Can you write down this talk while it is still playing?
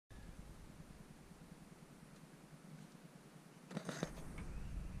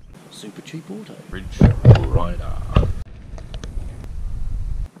super cheap auto, Ridge Ryder.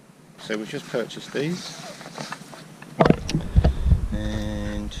 So we've just purchased these,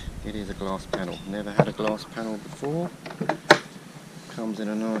 and it is a glass panel. Never had a glass panel before. Comes in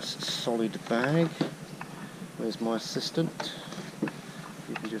a nice solid bag. Where's my assistant?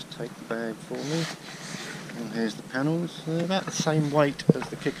 You can just take the bag for me. And here's the panels. They're about the same weight as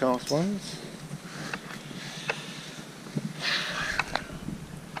the Kickass ones.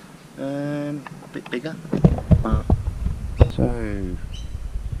 A bit bigger. So,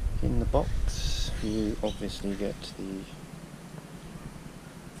 in the box you obviously get the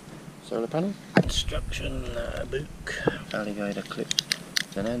solar panel, instruction book, alligator clip,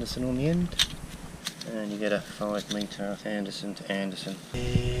 an Anderson on the end, and you get a 5 metre Anderson to Anderson.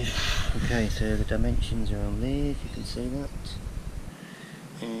 Okay, so the dimensions are on there, if you can see that,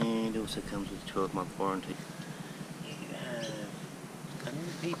 and also comes with a 12-month warranty. You have an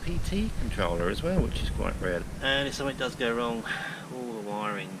MPPT controller as well, which is quite rare. And if something does go wrong, all the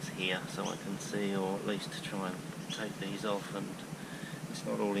wiring's here, so I can see, or at least to try and take these off, and it's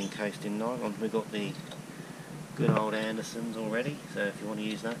not all encased in nylon. We've got the good old Andersons already, so if you want to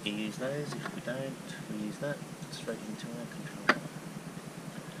use that, you use those. If we don't, we use that straight into our controller.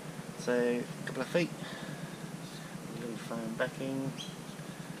 So, a couple of feet, a little foam backing,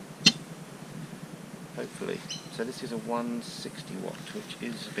 hopefully. So this is a 160 watt, which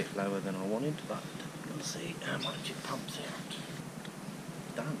is a bit lower than I wanted, but we'll see how much it pumps out.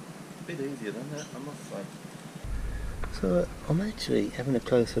 Done. A bit easier than that, I must say. So I'm actually having a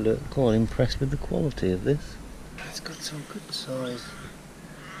closer look, quite impressed with the quality of this. It's got some good size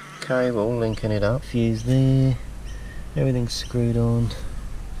cable linking it up, fuse there, everything's screwed on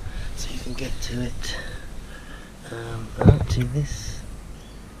so you can get to it. Actually this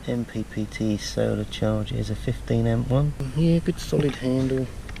MPPT solar charger is a 15 amp one. Yeah, good solid handle.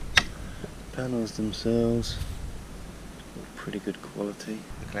 The panels themselves, pretty good quality.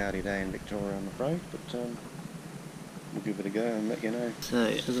 A cloudy day in Victoria, I'm afraid, but we'll give it a go and let you know. So,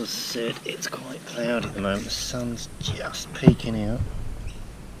 as I said, it's quite cloudy at the moment. The sun's just peeking out.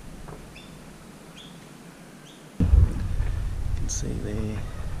 You can see there.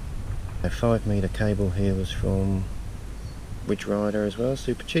 A 5 metre cable here was from Ridge Ryder as well,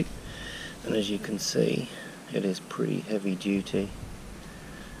 super cheap. And as you can see, it is pretty heavy duty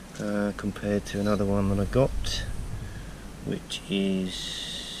compared to another one that I got, which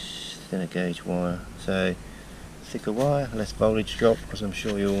is thinner gauge wire. So, thicker wire, less voltage drop, as I'm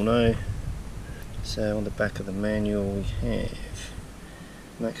sure you all know. So on the back of the manual we have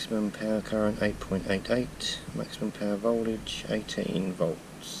maximum power current 8.88, maximum power voltage 18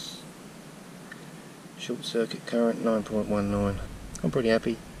 volts, short circuit current 9.19. I'm pretty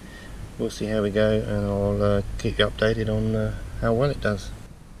happy. We'll see how we go, and I'll keep you updated on how well it does.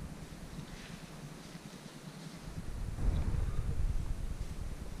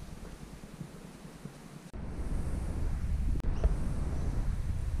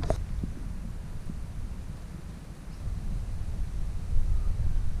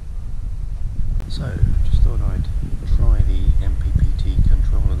 So, just thought I'd try the MPPT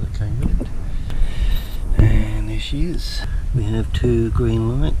controller that came with it. And there she is. We have 2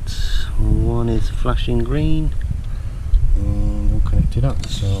 green lights. One is flashing green and all connected up,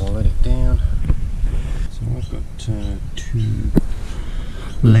 so I'll let it down. So I've got 2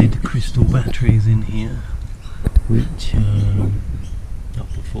 lead crystal batteries in here, which are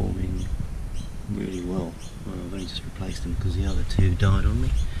performing really well. I've only just replaced them because the other 2 died on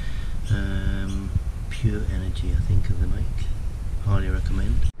me. Pure Energy, I think, of the make. Highly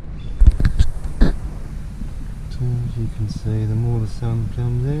recommend. So as you can see, the more the sun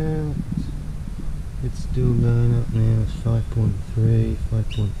comes out, it's still going up now. It's 5.3,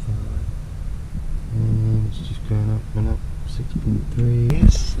 5.5, and it's just going up and up. 6.3.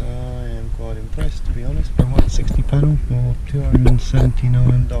 Yes, I am quite impressed, to be honest, by a 160 panel for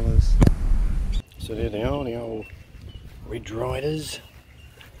 $279. So there they are, the old Ridge Riders,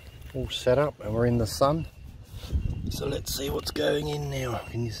 all set up, and we're in the sun. So let's see what's going in now.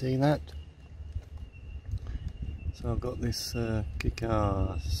 Can you see that? So I've got this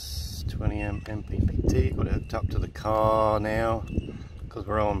Kickass 20 amp MPPT, got it hooked up to the car now because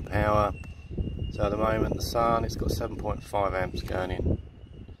we're on power. So at the moment the sun, it's got 7.5 amps going in.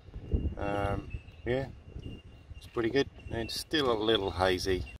 Yeah, it's pretty good. It's still a little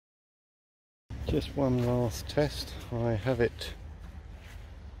hazy. Just one last test. I have it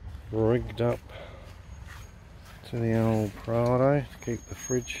rigged up to the old Prado to keep the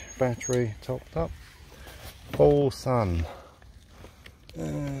fridge battery topped up. Full sun,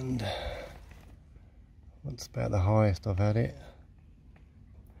 and that's about the highest I've had it.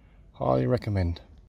 Highly recommend.